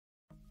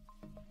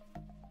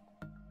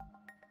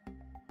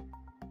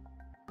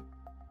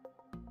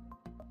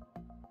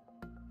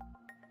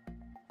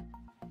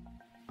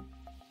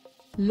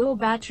Low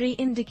battery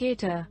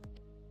indicator.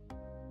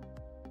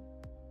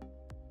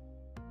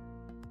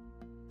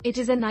 It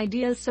is an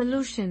ideal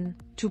solution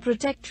to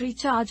protect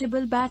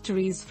rechargeable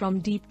batteries from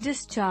deep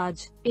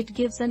discharge. It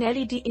gives an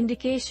LED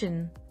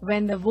indication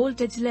when the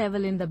voltage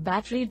level in the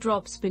battery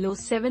drops below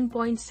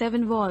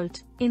 7.7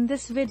 volt. In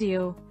this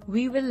video,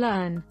 we will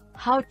learn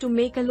how to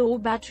make a low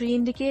battery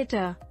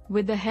indicator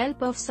with the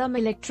help of some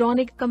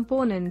electronic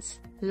components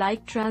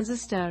like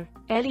transistor,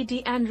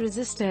 LED and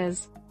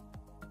resistors.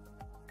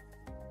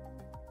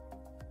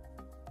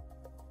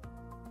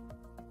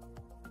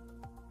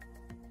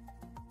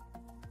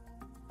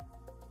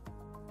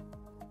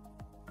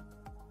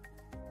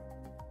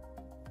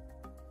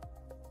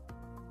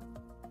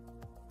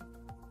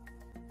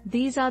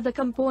 These are the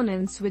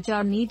components which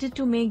are needed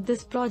to make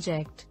this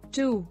project.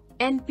 2.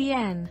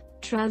 NPN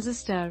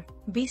transistor,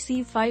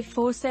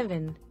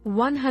 BC547,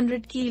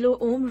 100 kilo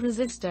ohm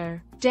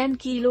resistor, 10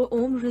 kilo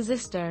ohm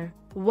resistor,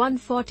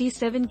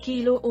 147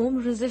 kilo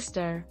ohm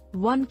resistor,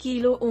 1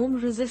 kilo ohm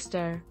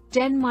resistor,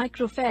 10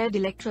 microfarad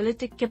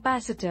electrolytic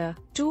capacitor,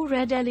 2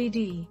 red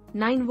LED,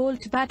 9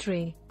 volt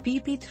battery,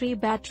 PP3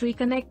 battery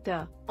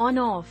connector,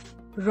 on-off,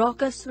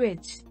 rocker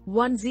switch,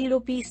 10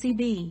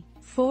 PCB,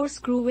 4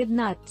 screw with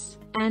nuts,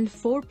 and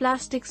 4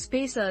 plastic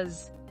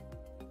spacers.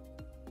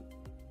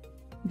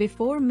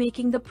 Before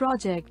making the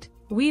project,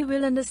 we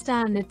will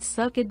understand its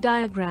circuit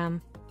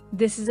diagram.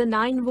 This is a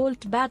 9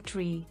 volt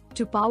battery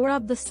to power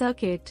up the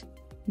circuit.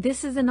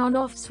 This is an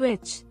on-off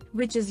switch,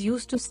 which is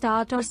used to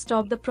start or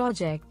stop the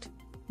project.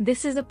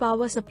 This is a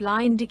power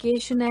supply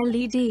indication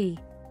LED.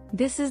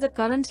 This is the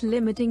current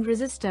limiting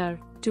resistor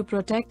to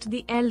protect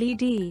the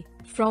LED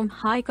from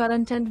high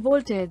current and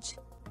voltage.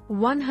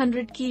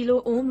 100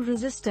 kilo ohm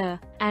resistor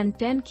and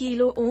 10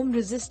 kilo ohm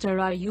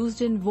resistor are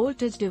used in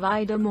voltage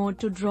divider mode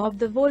to drop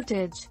the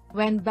voltage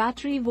when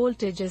battery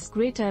voltage is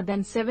greater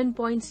than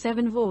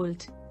 7.7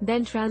 volt.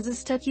 Then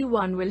transistor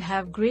Q1 will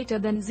have greater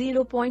than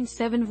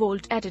 0.7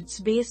 volt at its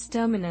base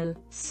terminal,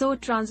 so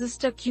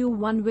transistor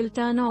Q1 will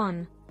turn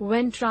on.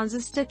 When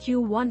transistor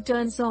Q1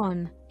 turns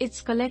on,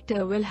 its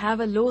collector will have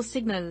a low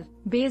signal.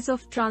 Base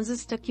of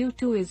transistor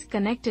Q2 is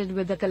connected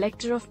with the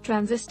collector of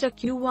transistor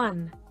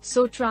Q1,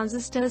 so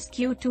transistors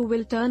Q2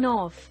 will turn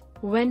off.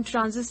 When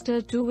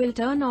transistor 2 will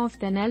turn off,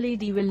 then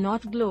LED will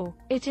not glow.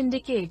 It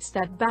indicates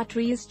that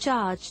battery is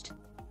charged.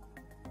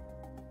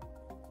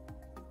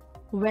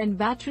 When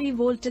battery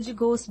voltage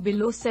goes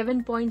below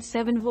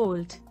 7.7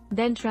 volt,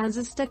 then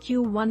transistor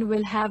Q1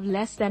 will have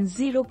less than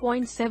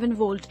 0.7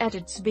 volt at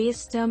its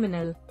base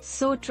terminal,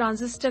 so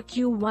transistor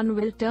Q1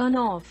 will turn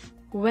off.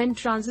 When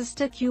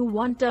transistor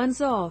Q1 turns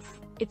off,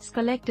 its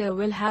collector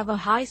will have a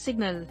high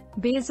signal.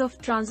 Base of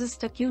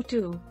transistor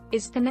Q2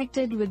 is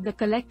connected with the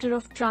collector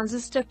of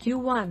transistor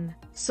Q1,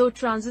 so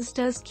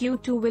transistors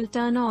Q2 will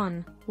turn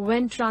on.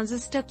 When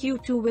transistor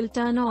Q2 will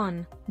turn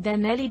on,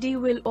 then LED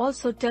will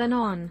also turn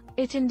on.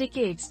 It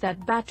indicates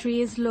that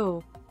battery is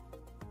low.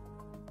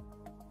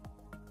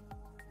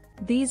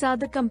 These are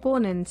the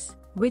components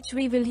which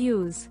we will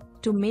use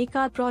to make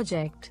our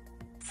project.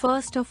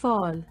 First of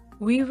all,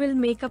 we will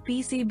make a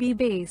PCB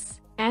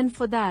base, and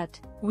for that,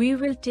 we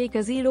will take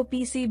a 0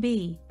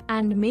 PCB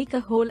and make a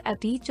hole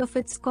at each of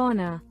its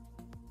corner.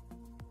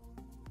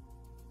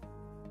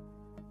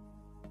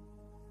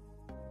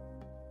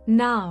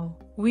 Now,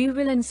 we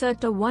will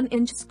insert a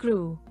 1-inch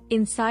screw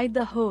inside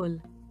the hole.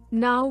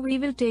 Now we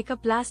will take a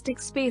plastic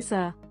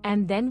spacer,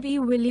 and then we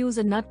will use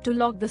a nut to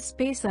lock the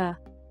spacer.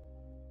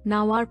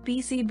 Now our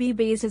PCB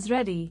base is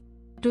ready.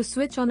 To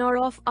switch on or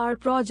off our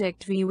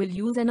project, we will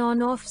use an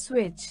on-off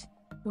switch.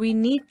 We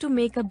need to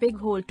make a big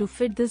hole to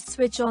fit this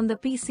switch on the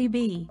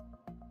PCB.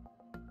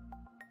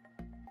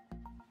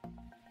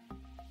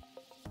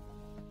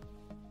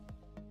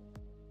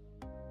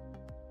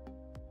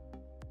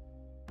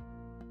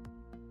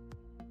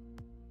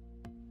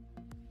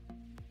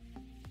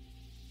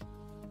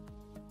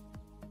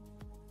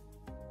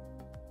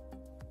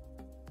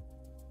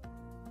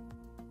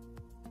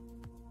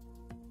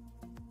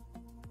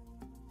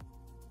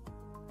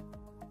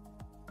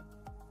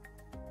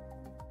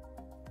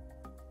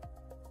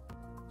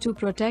 To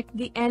protect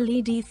the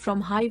LED from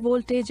high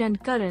voltage and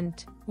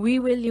current, we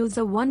will use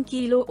a 1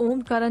 kilo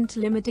ohm current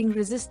limiting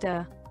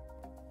resistor.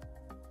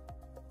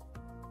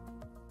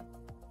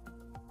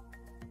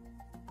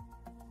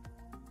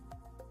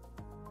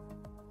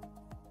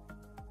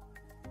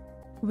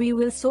 We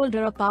will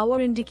solder a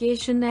power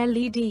indication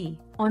LED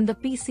on the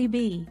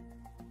PCB.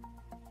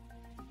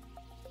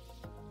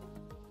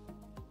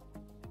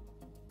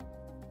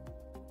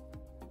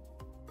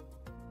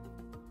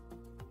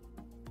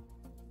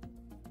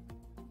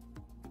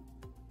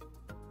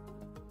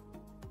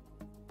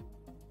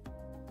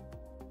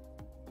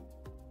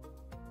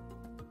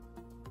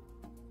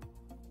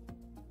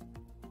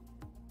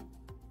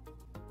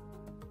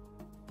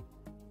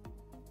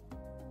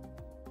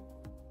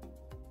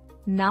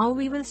 Now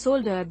we will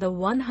solder the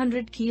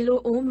 100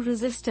 kilo ohm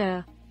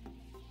resistor.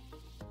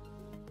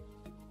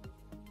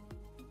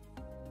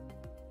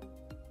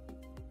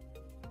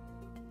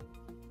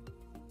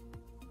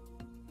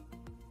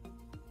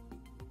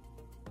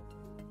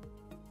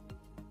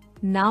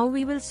 Now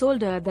we will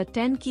solder the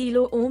 10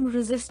 kilo ohm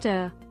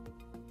resistor.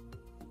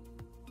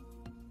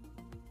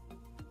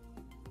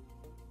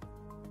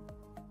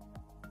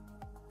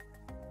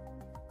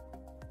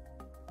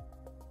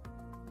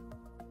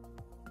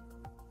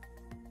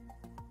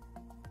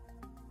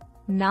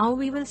 Now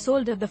we will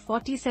solder the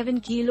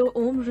 47 kilo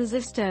ohm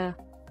resistor.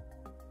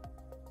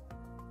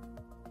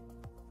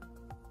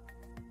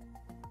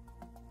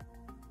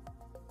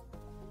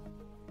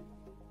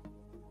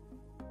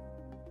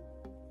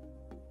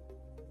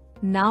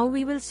 Now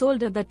we will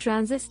solder the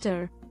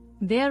transistor.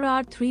 There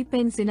are 3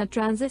 pins in a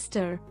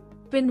transistor.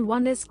 Pin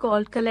 1 is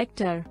called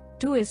collector,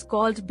 2 is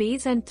called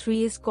base and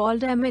 3 is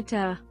called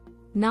emitter.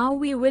 Now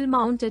we will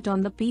mount it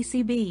on the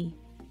PCB.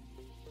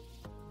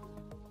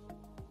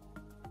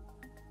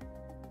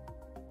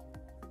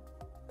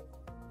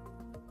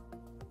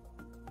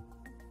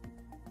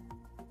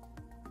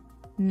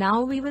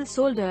 Now we will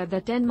solder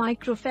the 10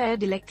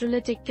 microfarad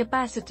electrolytic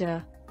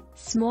capacitor.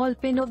 Small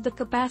pin of the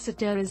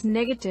capacitor is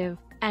negative,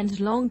 and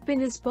long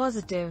pin is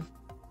positive.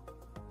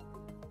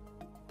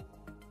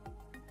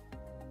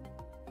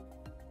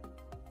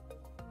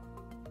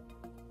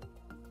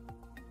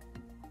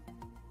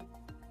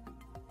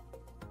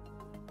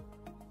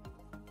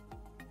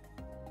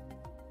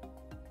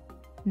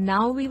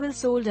 Now we will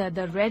solder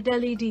the red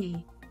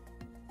LED.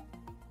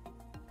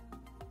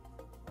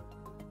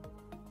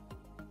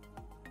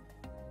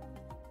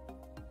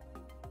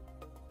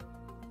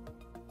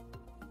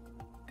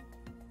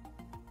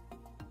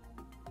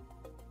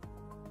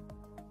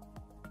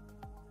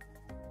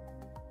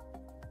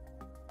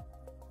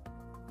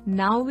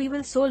 Now we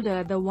will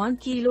solder the 1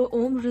 kilo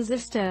ohm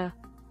resistor.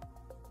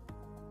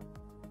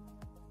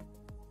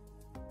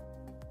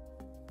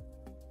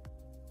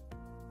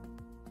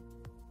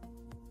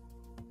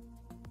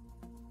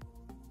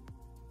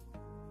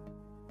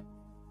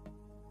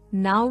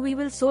 Now we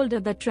will solder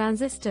the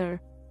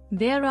transistor.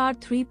 There are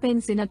 3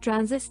 pins in a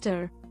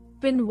transistor.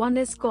 Pin 1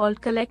 is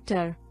called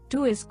collector,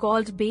 2 is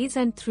called base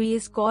and 3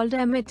 is called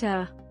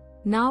emitter.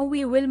 Now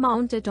we will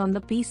mount it on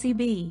the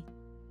PCB.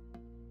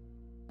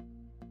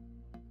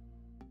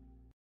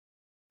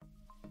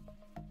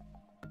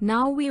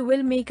 Now we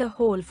will make a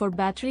hole for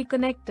battery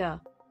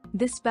connector.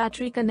 This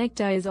battery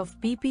connector is of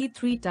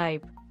PP3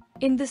 type.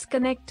 In this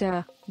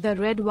connector, the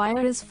red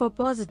wire is for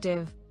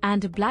positive,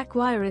 and black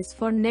wire is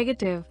for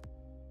negative.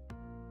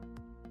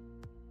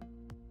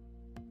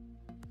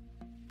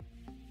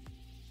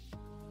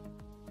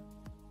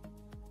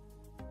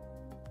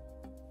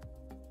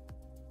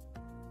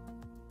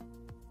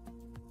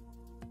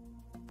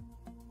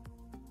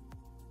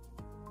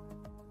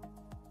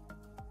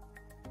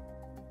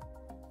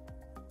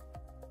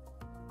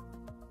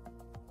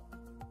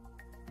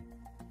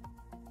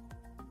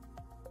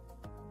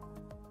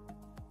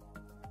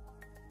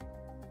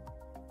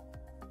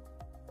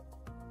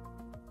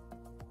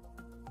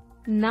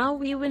 Now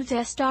we will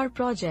test our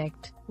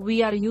project.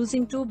 We are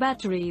using 2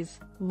 batteries.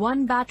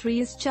 One battery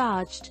is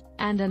charged,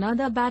 and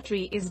another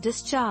battery is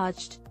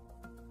discharged.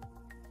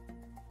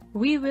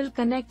 We will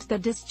connect the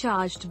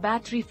discharged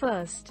battery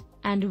first,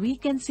 and we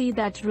can see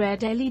that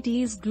red LED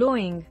is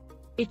glowing.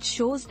 It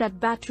shows that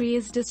battery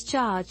is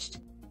discharged.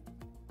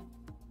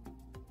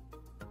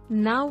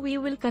 Now we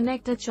will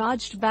connect a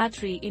charged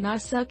battery in our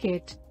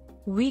circuit.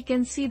 We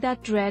can see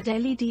that red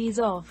LED is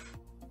off.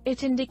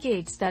 It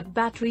indicates that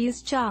battery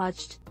is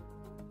charged.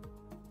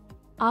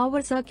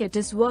 Our circuit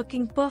is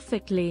working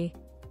perfectly.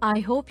 I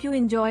hope you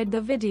enjoyed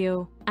the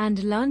video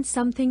and learned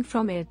something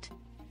from it.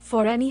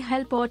 For any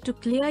help or to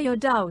clear your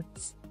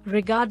doubts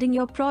regarding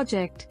your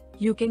project,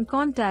 you can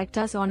contact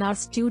us on our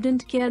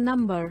student care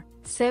number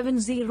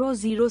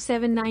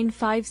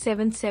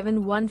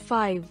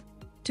 7007957715.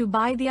 To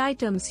buy the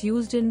items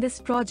used in this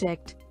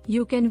project,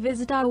 you can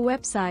visit our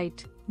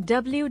website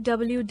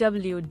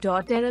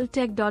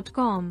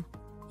www.erroltech.com.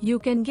 You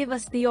can give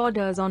us the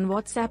orders on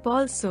WhatsApp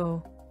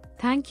also.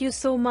 Thank you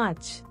so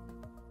much.